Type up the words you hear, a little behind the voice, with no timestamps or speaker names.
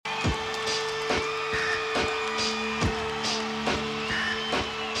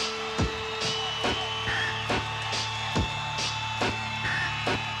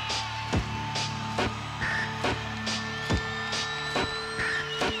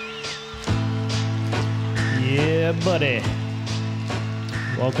Yeah, buddy.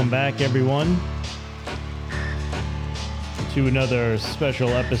 Welcome back, everyone, to another special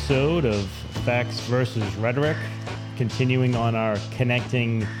episode of Facts versus Rhetoric. Continuing on our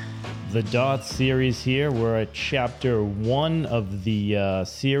Connecting the Dots series here. We're at chapter 1 of the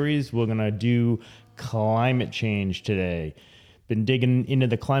series. We're going to do climate change today. Been digging into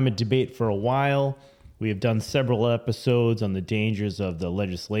the climate debate for a while. We have done several episodes on the dangers of the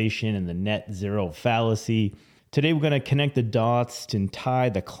legislation and the net zero fallacy. Today, we're going to connect the dots and tie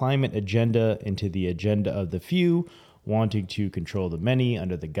the climate agenda into the agenda of the few, wanting to control the many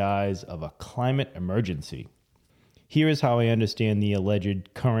under the guise of a climate emergency. Here is how I understand the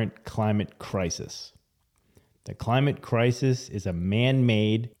alleged current climate crisis. The climate crisis is a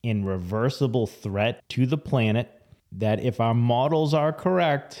man-made and reversible threat to the planet that, if our models are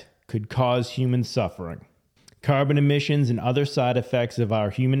correct, could cause human suffering. Carbon emissions and other side effects of our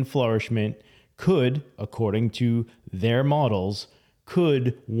human flourishment could, according to their models,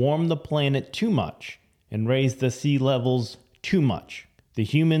 could warm the planet too much and raise the sea levels too much. The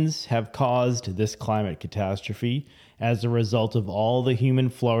humans have caused this climate catastrophe as a result of all the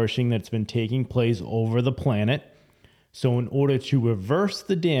human flourishing that's been taking place over the planet. So in order to reverse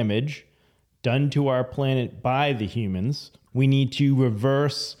the damage done to our planet by the humans, we need to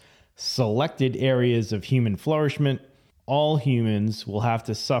reverse selected areas of human flourishment. All humans will have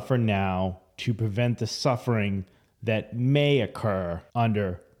to suffer now to prevent the suffering that may occur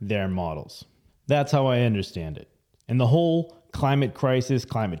under their models. That's how I understand it. And the whole climate crisis,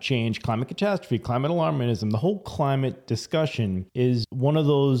 climate change, climate catastrophe, climate alarmism, the whole climate discussion is one of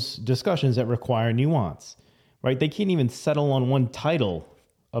those discussions that require nuance, right? They can't even settle on one title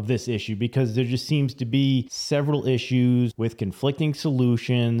of this issue because there just seems to be several issues with conflicting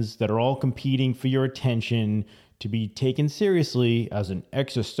solutions that are all competing for your attention to be taken seriously as an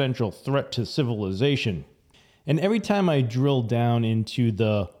existential threat to civilization. And every time I drill down into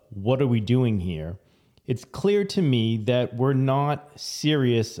the what are we doing here, it's clear to me that we're not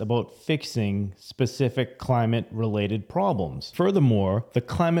serious about fixing specific climate-related problems. Furthermore, the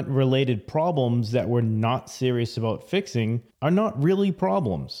climate-related problems that we're not serious about fixing are not really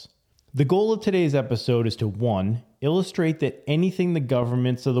problems. The goal of today's episode is to, 1, illustrate that anything the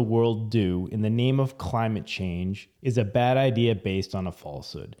governments of the world do in the name of climate change is a bad idea based on a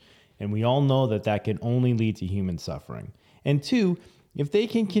falsehood. And we all know that that can only lead to human suffering. And 2, if they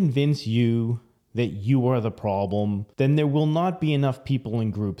can convince you that you are the problem, then there will not be enough people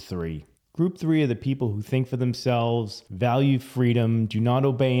in Group 3. Group 3 are the people who think for themselves, value freedom, do not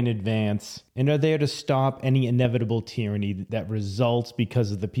obey in advance, and are there to stop any inevitable tyranny that results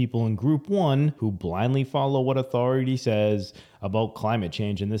because of the people in Group 1 who blindly follow what authority says about climate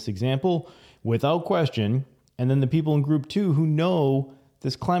change in this example, without question, and then the people in Group 2 who know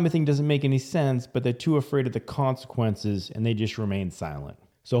this climate thing doesn't make any sense, but they're too afraid of the consequences and they just remain silent.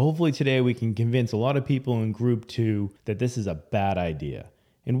 So hopefully today we can convince a lot of people in Group 2 that this is a bad idea.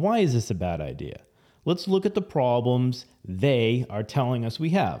 And why is this a bad idea? Let's look at the problems they are telling us we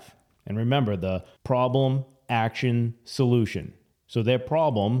have. And remember, the problem, action, solution. So their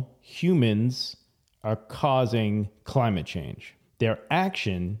problem, humans are causing climate change. Their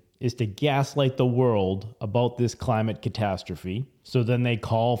action is to gaslight the world about this climate catastrophe. So then they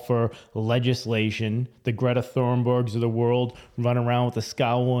call for legislation. The Greta Thunbergs of the world run around with a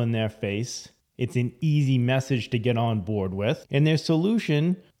scowl in their face. It's an easy message to get on board with. And their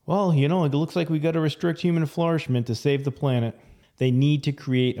solution, well, it looks like we got to restrict human flourishment to save the planet. They need to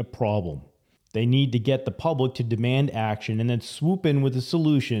create a problem. They need to get the public to demand action and then swoop in with a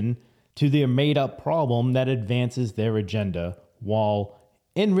solution to their made-up problem that advances their agenda while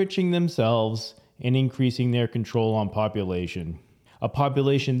enriching themselves and increasing their control on population. A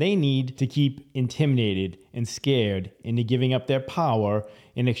population they need to keep intimidated and scared into giving up their power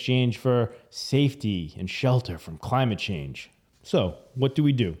in exchange for safety and shelter from climate change. So, what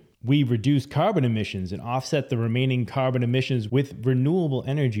do? We reduce carbon emissions and offset the remaining carbon emissions with renewable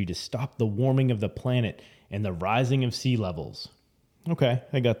energy to stop the warming of the planet and the rising of sea levels. Okay,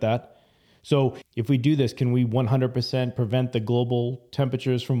 I got that. So if we do this, can we 100% prevent the global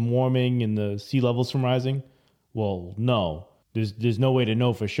temperatures from warming and the sea levels from rising? Well, no. There's no way to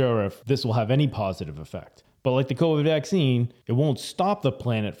know for sure if this will have any positive effect. But like the COVID vaccine, it won't stop the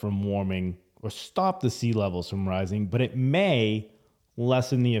planet from warming or stop the sea levels from rising, but it may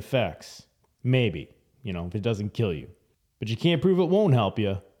lessen the effects. Maybe, if it doesn't kill you. But you can't prove it won't help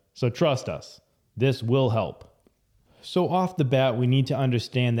you, so trust us. This will help. So off the bat, we need to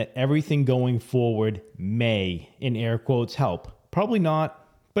understand that everything going forward may, in air quotes, help. Probably not,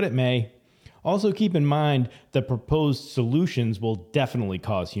 but it may. Also keep in mind that proposed solutions will definitely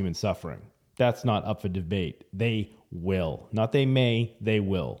cause human suffering. That's not up for debate. They will. Not they may, they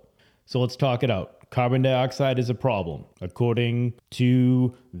will. So let's talk it out. Carbon dioxide is a problem. According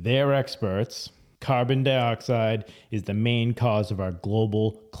to their experts, carbon dioxide is the main cause of our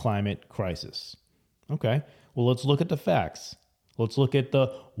global climate crisis. Okay, well, let's look at the facts. Let's look at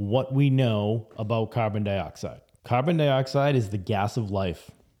what we know about carbon dioxide. Carbon dioxide is the gas of life.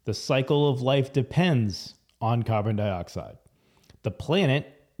 The cycle of life depends on carbon dioxide. The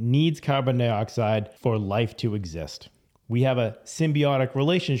planet needs carbon dioxide for life to exist. We have a symbiotic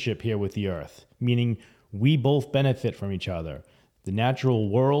relationship here with the Earth, meaning we both benefit from each other. The natural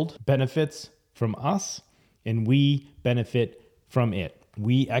world benefits from us, and we benefit from it.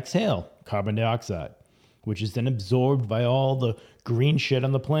 We exhale carbon dioxide, which is then absorbed by all the green shit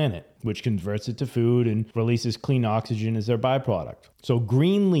on the planet, which converts it to food and releases clean oxygen as their byproduct. So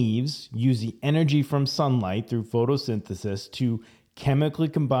green leaves use the energy from sunlight through photosynthesis to chemically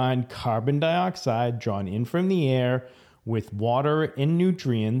combine carbon dioxide drawn in from the air with water and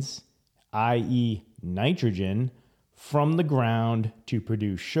nutrients, i.e. nitrogen, from the ground to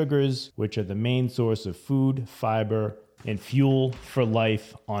produce sugars, which are the main source of food, fiber, and fuel for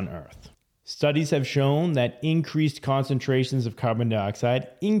life on Earth. Studies have shown that increased concentrations of carbon dioxide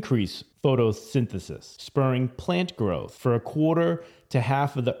increase photosynthesis, spurring plant growth. For a quarter to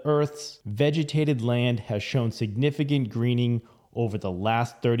half of the Earth's vegetated land has shown significant greening over the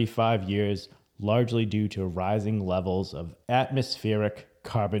last 35 years, largely due to rising levels of atmospheric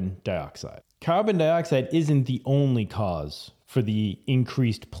carbon dioxide. Carbon dioxide isn't the only cause for the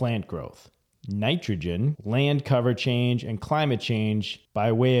increased plant growth. Nitrogen, land cover change, and climate change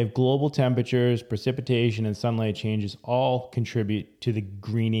by way of global temperatures, precipitation, and sunlight changes all contribute to the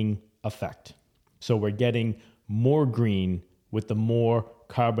greening effect. So we're getting more green with the more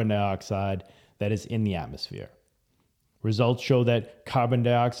carbon dioxide that is in the atmosphere. Results show that carbon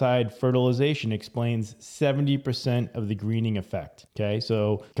dioxide fertilization explains 70% of the greening effect. Okay,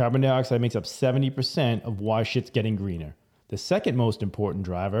 so carbon dioxide makes up 70% of why shit's getting greener. The second most important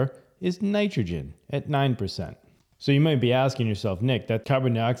driver is nitrogen at 9%. So you might be asking yourself, Nick, that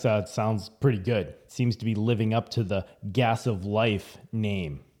carbon dioxide sounds pretty good. It seems to be living up to the gas of life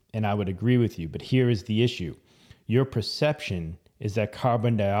name. And I would agree with you, but here is the issue. Your perception is that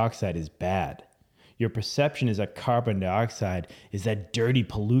carbon dioxide is bad. Your perception is that carbon dioxide is that dirty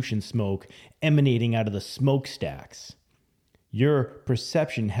pollution smoke emanating out of the smokestacks. Your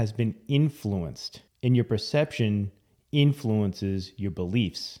perception has been influenced, and your perception influences your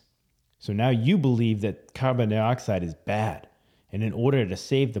beliefs. So now you believe that carbon dioxide is bad. And in order to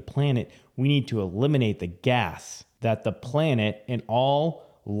save the planet, we need to eliminate the gas that the planet and all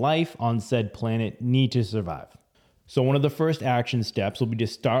life on said planet need to survive. So one of the first action steps will be to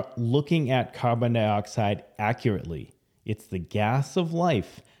start looking at carbon dioxide accurately. It's the gas of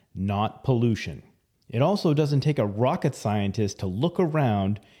life, not pollution. It also doesn't take a rocket scientist to look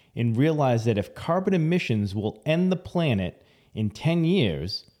around and realize that if carbon emissions will end the planet in 10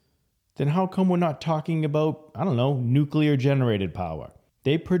 years, then how come we're not talking about, nuclear generated power?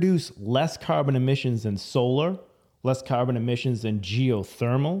 They produce less carbon emissions than solar, less carbon emissions than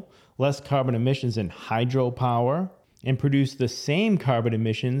geothermal, less carbon emissions than hydropower, and produce the same carbon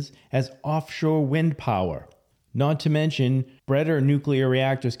emissions as offshore wind power. Not to mention, Breeder nuclear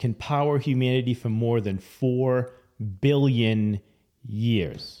reactors can power humanity for more than 4 billion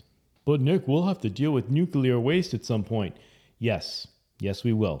years. But Nick, we'll have to deal with nuclear waste at some point. Yes,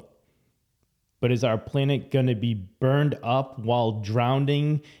 we will. But is our planet going to be burned up while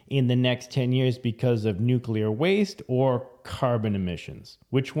drowning in the next 10 years because of nuclear waste or carbon emissions?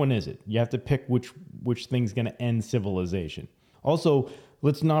 Which one is it? You have to pick which thing's going to end civilization. Also,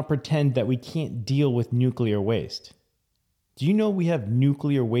 let's not pretend that we can't deal with nuclear waste. Do you know we have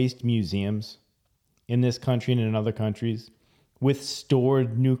nuclear waste museums in this country and in other countries with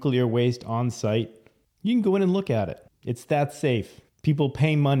stored nuclear waste on site? You can go in and look at it. It's that safe. People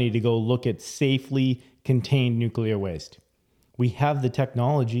pay money to go look at safely contained nuclear waste. We have the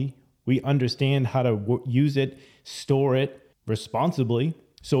technology. We understand how to use it, store it responsibly.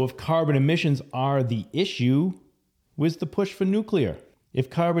 So if carbon emissions are the issue, where's the push for nuclear?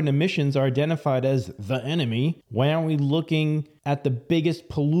 If carbon emissions are identified as the enemy, why aren't we looking at the biggest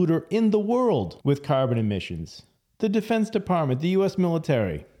polluter in the world with carbon emissions? The Defense Department, the U.S.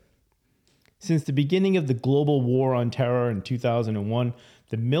 military. Since the beginning of the global war on terror in 2001,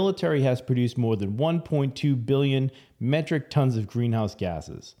 the military has produced more than 1.2 billion metric tons of greenhouse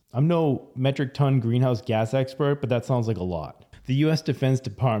gases. I'm no metric ton greenhouse gas expert, but that sounds like a lot. The U.S. Defense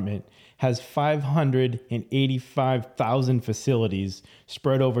Department has 585,000 facilities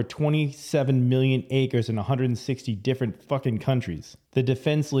spread over 27 million acres in 160 different fucking countries. The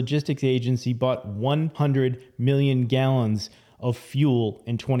Defense Logistics Agency bought 100 million gallons of fuel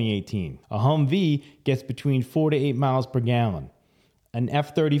in 2018. A Humvee gets between 4 to 8 miles per gallon. An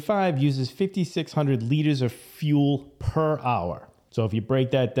F-35 uses 5,600 liters of fuel per hour. So if you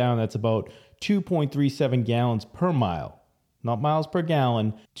break that down, that's about 2.37 gallons per mile. Not miles per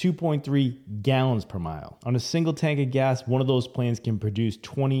gallon, 2.3 gallons per mile. On a single tank of gas, one of those planes can produce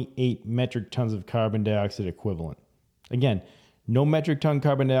 28 metric tons of carbon dioxide equivalent. Again, no metric ton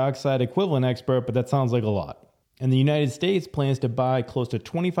carbon dioxide equivalent expert, but that sounds like a lot. And the United States plans to buy close to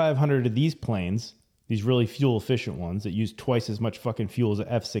 2,500 of these planes, these really fuel-efficient ones that use twice as much fucking fuel as an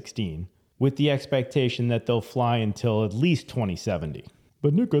F-16, with the expectation that they'll fly until at least 2070.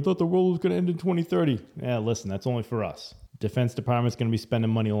 But Nick, I thought the world was going to end in 2030. Yeah, listen, that's only for us. Defense Department's going to be spending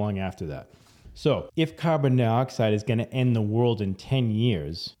money long after that. So, if carbon dioxide is going to end the world in 10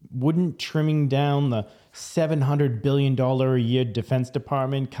 years, wouldn't trimming down the $700 billion a year Defense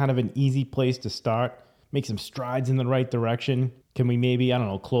Department kind of an easy place to start? Make some strides in the right direction? Can we maybe,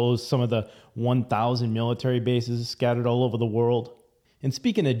 close some of the 1,000 military bases scattered all over the world? And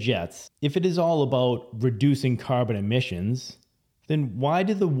speaking of jets, if it is all about reducing carbon emissions, then why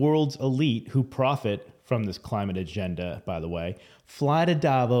do the world's elite who profit from this climate agenda, by the way, fly to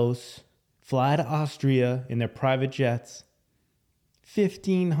Davos, fly to Austria in their private jets?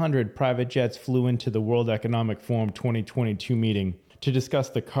 1,500 private jets flew into the World Economic Forum 2022 meeting to discuss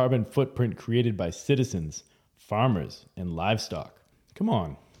the carbon footprint created by citizens, farmers, and livestock. Come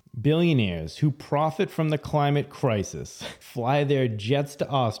on. Billionaires who profit from the climate crisis fly their jets to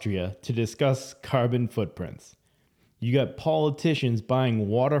Austria to discuss carbon footprints. You got politicians buying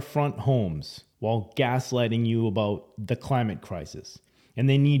waterfront homes while gaslighting you about the climate crisis. And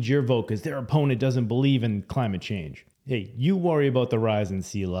they need your vote because their opponent doesn't believe in climate change. Hey, you worry about the rise in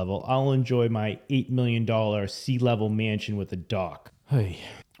sea level. I'll enjoy my $8 million sea level mansion with a dock. Hey,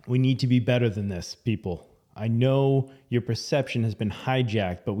 we need to be better than this, people. I know your perception has been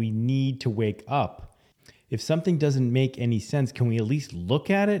hijacked, but we need to wake up. If something doesn't make any sense, can we at least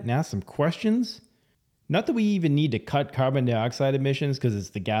look at it and ask some questions? Not that we even need to cut carbon dioxide emissions because it's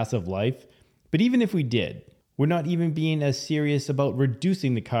the gas of life, but even if we did, we're not even being as serious about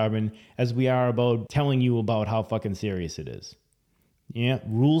reducing the carbon as we are about telling you about how fucking serious it is. Yeah,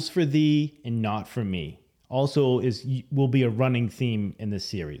 rules for thee and not for me. Also will be a running theme in this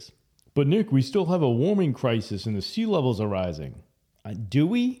series. But Nick, we still have a warming crisis and the sea levels are rising. Do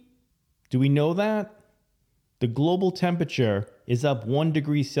we? Do we know that? The global temperature is up 1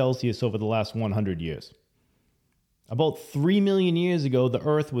 degree Celsius over the last 100 years. About 3 million years ago, the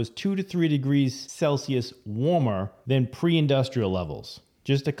Earth was 2 to 3 degrees Celsius warmer than pre-industrial levels.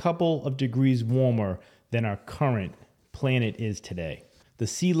 Just a couple of degrees warmer than our current planet is today. The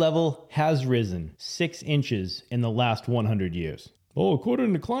sea level has risen 6 inches in the last 100 years. Oh,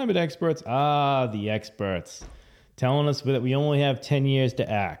 according to climate experts, the experts, telling us that we only have 10 years to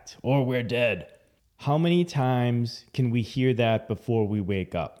act, or we're dead. How many times can we hear that before we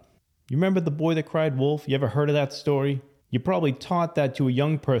wake up? You remember the boy that cried wolf? You ever heard of that story? You probably taught that to a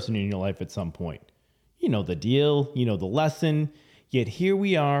young person in your life at some point. You know the deal, you know the lesson, yet here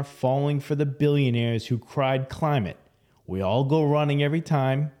we are falling for the billionaires who cried climate. We all go running every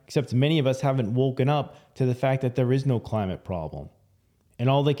time, except many of us haven't woken up to the fact that there is no climate problem. And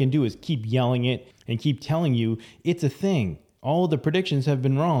all they can do is keep yelling it and keep telling you it's a thing. All of the predictions have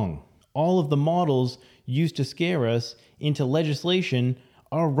been wrong. All of the models used to scare us into legislation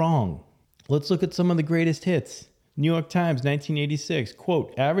are wrong. Let's look at some of the greatest hits. New York Times, 1986,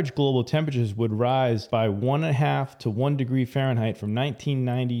 quote, average global temperatures would rise by 1.5 to 1 degree Fahrenheit from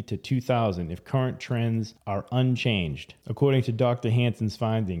 1990 to 2000 if current trends are unchanged. According to Dr. Hansen's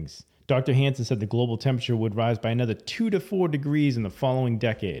findings, Dr. Hansen said the global temperature would rise by another 2 to 4 degrees in the following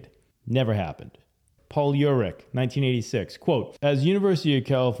decade. Never happened. Paul Ehrlich, 1986, quote, as University of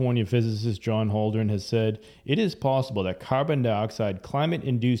California physicist John Holdren has said, it is possible that carbon dioxide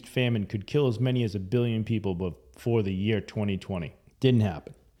climate-induced famine could kill as many as 1 billion people before the year 2020. Didn't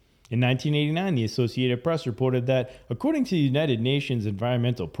happen. In 1989, the Associated Press reported that, according to the United Nations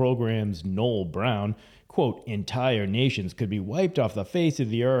Environmental Programme's Noel Brown, quote, entire nations could be wiped off the face of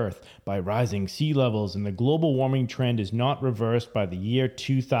the earth by rising sea levels and the global warming trend is not reversed by the year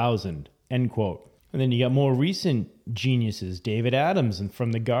 2000, end quote. And then you got more recent geniuses, David Adams and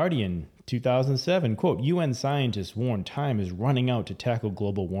from The Guardian, 2007, quote, UN scientists warn time is running out to tackle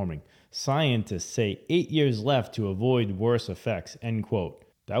global warming. Scientists say 8 years left to avoid worse effects, end quote.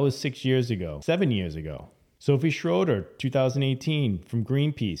 That was 7 years ago. Sophie Schroeder, 2018, from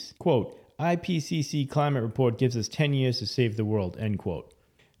Greenpeace, quote, IPCC climate report gives us 10 years to save the world, end quote.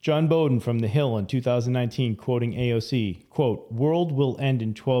 John Bowden from The Hill in 2019, quoting AOC, quote, world will end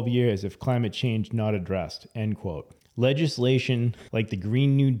in 12 years if climate change not addressed, end quote. Legislation like the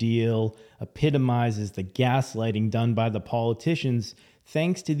Green New Deal epitomizes the gaslighting done by the politicians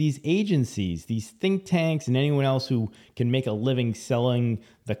thanks to these agencies, these think tanks, and anyone else who can make a living selling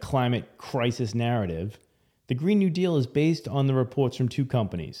the climate crisis narrative. The Green New Deal is based on the reports from two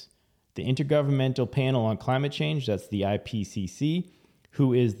companies. The Intergovernmental Panel on Climate Change, that's the IPCC,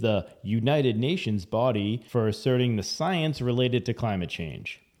 who is the United Nations body for asserting the science related to climate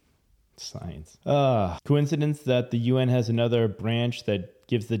change. Science. Coincidence that the UN has another branch that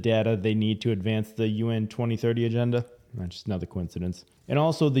gives the data they need to advance the UN 2030 agenda? Just another coincidence. And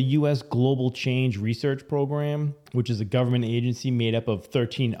also the U.S. Global Change Research Program, which is a government agency made up of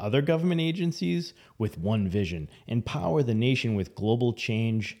 13 other government agencies with one vision: empower the nation with global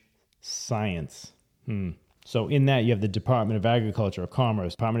change science. So in that, you have the Department of Agriculture,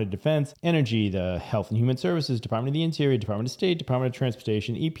 Commerce, Department of Defense, Energy, the Health and Human Services, Department of the Interior, Department of State, Department of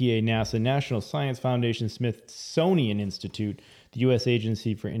Transportation, EPA, NASA, National Science Foundation, Smithsonian Institute, the U.S.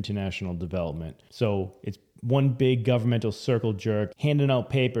 Agency for International Development. So it's one big governmental circle jerk handing out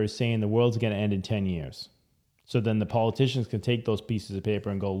papers saying the world's going to end in 10 years. So then the politicians can take those pieces of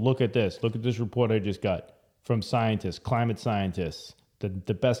paper and go, look at this report I just got from scientists, climate scientists,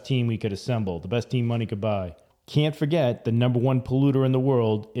 the best team we could assemble, the best team money could buy. Can't forget the number one polluter in the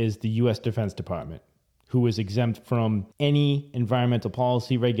world is the U.S. Defense Department, who is exempt from any environmental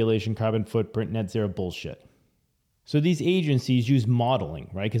policy, regulation, carbon footprint, net zero bullshit. So these agencies use modeling,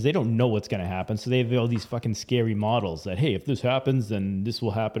 right? Because they don't know what's going to happen. So they have all these fucking scary models that, hey, if this happens, then this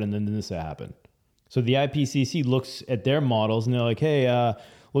will happen, and then this will happen. So the IPCC looks at their models, and they're like, hey,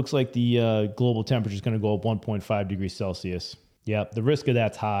 looks like the global temperature is going to go up 1.5 degrees Celsius. Yeah, the risk of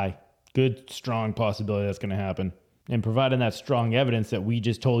that's high. Good, strong possibility that's going to happen. And providing that strong evidence that we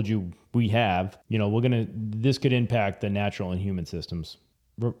just told you we have, this could impact the natural and human systems.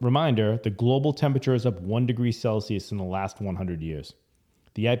 Reminder, the global temperature is up 1 degree Celsius in the last 100 years.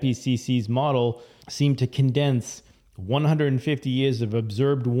 The IPCC's model seemed to condense 150 years of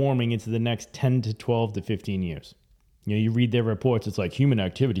observed warming into the next 10 to 12 to 15 years. You read their reports, it's like human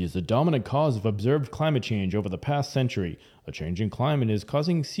activity is the dominant cause of observed climate change over the past century. A change in climate is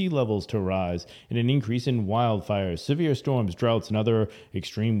causing sea levels to rise and an increase in wildfires, severe storms, droughts, and other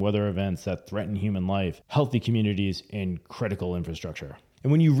extreme weather events that threaten human life, healthy communities, and critical infrastructure.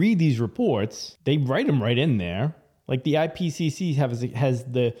 And when you read these reports, they write them right in there. Like the IPCC has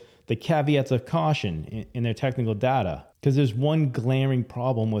the caveats of caution in their technical data. Because there's one glaring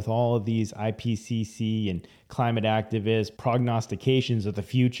problem with all of these IPCC and climate activists prognostications of the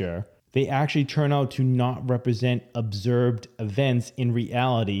future. They actually turn out to not represent observed events in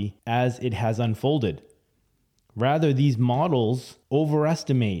reality as it has unfolded. Rather, these models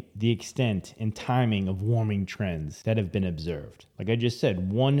overestimate the extent and timing of warming trends that have been observed. Like I just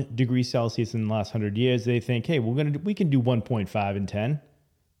said, 1 degree Celsius in the last 100 years, they think, hey, we can do 1.5 in 10.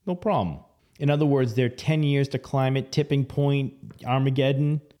 No problem. In other words, their 10 years to climate tipping point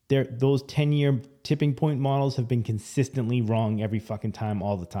Armageddon, those 10-year tipping point models have been consistently wrong every fucking time,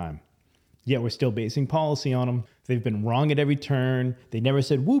 all the time. Yet we're still basing policy on them. They've been wrong at every turn. They never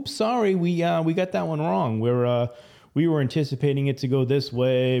said, whoops, sorry, we got that one wrong. We were anticipating it to go this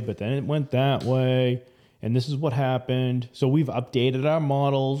way, but then it went that way. And this is what happened. So we've updated our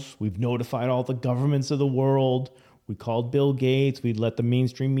models. We've notified all the governments of the world. We called Bill Gates. We let the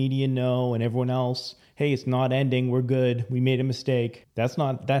mainstream media know and everyone else, hey, it's not ending. We're good. We made a mistake. That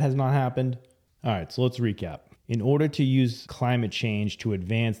has not happened. All right, so let's recap. In order to use climate change to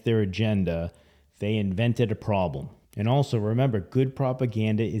advance their agenda, they invented a problem. And also remember, good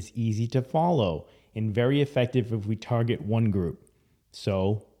propaganda is easy to follow and very effective if we target one group.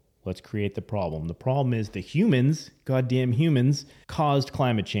 So let's create the problem. The problem is the humans, goddamn humans, caused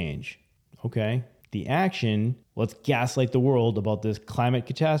climate change. Okay. The action, let's gaslight the world about this climate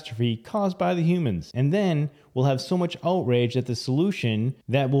catastrophe caused by the humans. And then we'll have so much outrage that the solution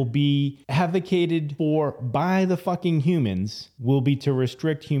that will be advocated for by the fucking humans will be to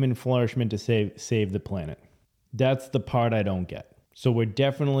restrict human flourishment to save the planet. That's the part I don't get. So we're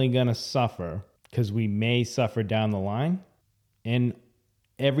definitely going to suffer because we may suffer down the line. And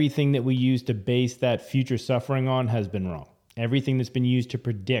everything that we use to base that future suffering on has been wrong. Everything that's been used to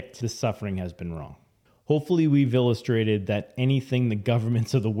predict the suffering has been wrong. Hopefully, we've illustrated that anything the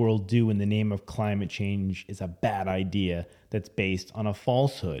governments of the world do in the name of climate change is a bad idea that's based on a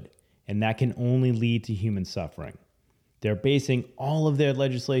falsehood, and that can only lead to human suffering. They're basing all of their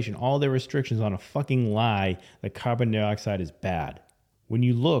legislation, all their restrictions on a fucking lie that carbon dioxide is bad. When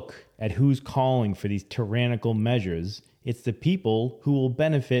you look at who's calling for these tyrannical measures, it's the people who will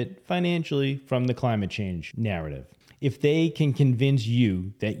benefit financially from the climate change narrative. If they can convince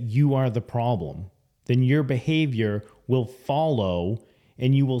you that you are the problem, then your behavior will follow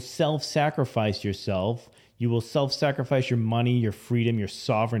and you will self-sacrifice yourself. You will self-sacrifice your money, your freedom, your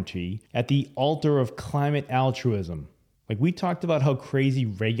sovereignty at the altar of climate altruism. Like we talked about how crazy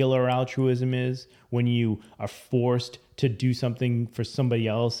regular altruism is when you are forced to do something for somebody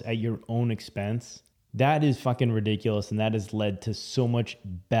else at your own expense. That is fucking ridiculous, and that has led to so much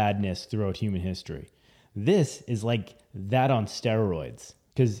badness throughout human history. This is like that on steroids,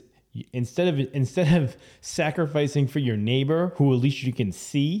 because instead of sacrificing for your neighbor, who at least you can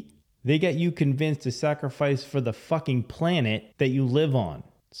see, they get you convinced to sacrifice for the fucking planet that you live on.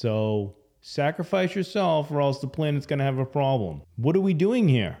 So sacrifice yourself, or else the planet's going to have a problem. What are we doing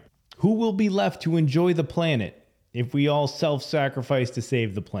here? Who will be left to enjoy the planet if we all self-sacrifice to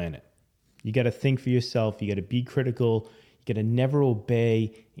save the planet? You got to think for yourself. You got to be critical. You got to never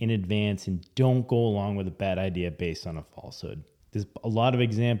obey in advance, and don't go along with a bad idea based on a falsehood. There's a lot of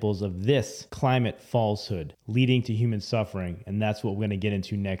examples of this climate falsehood leading to human suffering, and that's what we're going to get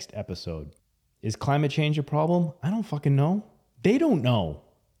into next episode. Is climate change a problem? I don't fucking know. They don't know.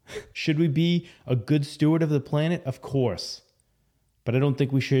 Should we be a good steward of the planet? Of course. But I don't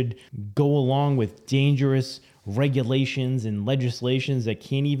think we should go along with dangerous regulations and legislations that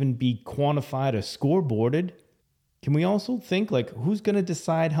can't even be quantified or scoreboarded. Can we also think, like, who's going to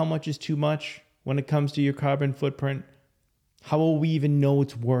decide how much is too much when it comes to your carbon footprint? How will we even know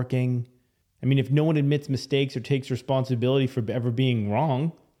it's working? I mean, if no one admits mistakes or takes responsibility for ever being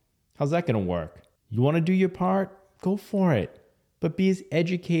wrong, how's that going to work? You want to do your part? Go for it. But be as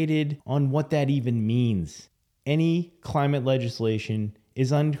educated on what that even means. Any climate legislation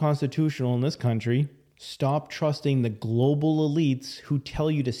is unconstitutional in this country. Stop trusting the global elites who tell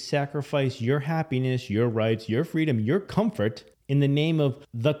you to sacrifice your happiness, your rights, your freedom, your comfort in the name of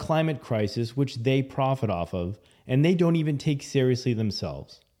the climate crisis, which they profit off of, and they don't even take seriously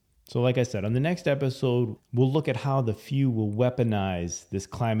themselves. So like I said, on the next episode, we'll look at how the few will weaponize this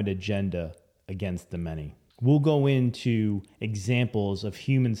climate agenda against the many. We'll go into examples of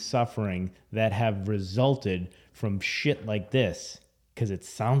human suffering that have resulted from shit like this, because it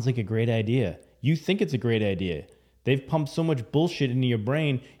sounds like a great idea. You think it's a great idea. They've pumped so much bullshit into your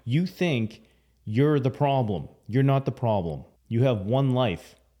brain, you think you're the problem. You're not the problem. You have one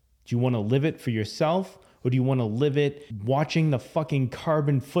life. Do you want to live it for yourself, or do you want to live it watching the fucking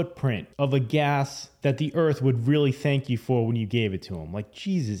carbon footprint of a gas that the earth would really thank you for when you gave it to them? Like,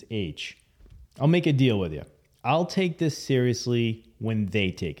 Jesus H. I'll make a deal with you. I'll take this seriously when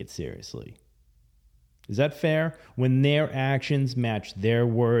they take it seriously. Is that fair? When their actions match their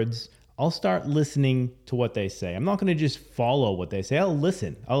words, I'll start listening to what they say. I'm not going to just follow what they say. I'll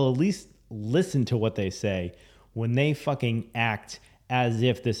listen. I'll at least listen to what they say when they fucking act as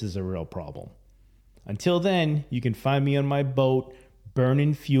if this is a real problem. Until then, you can find me on my boat,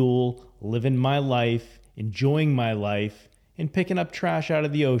 burning fuel, living my life, enjoying my life, and picking up trash out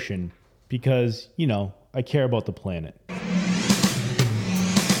of the ocean because, I care about the planet.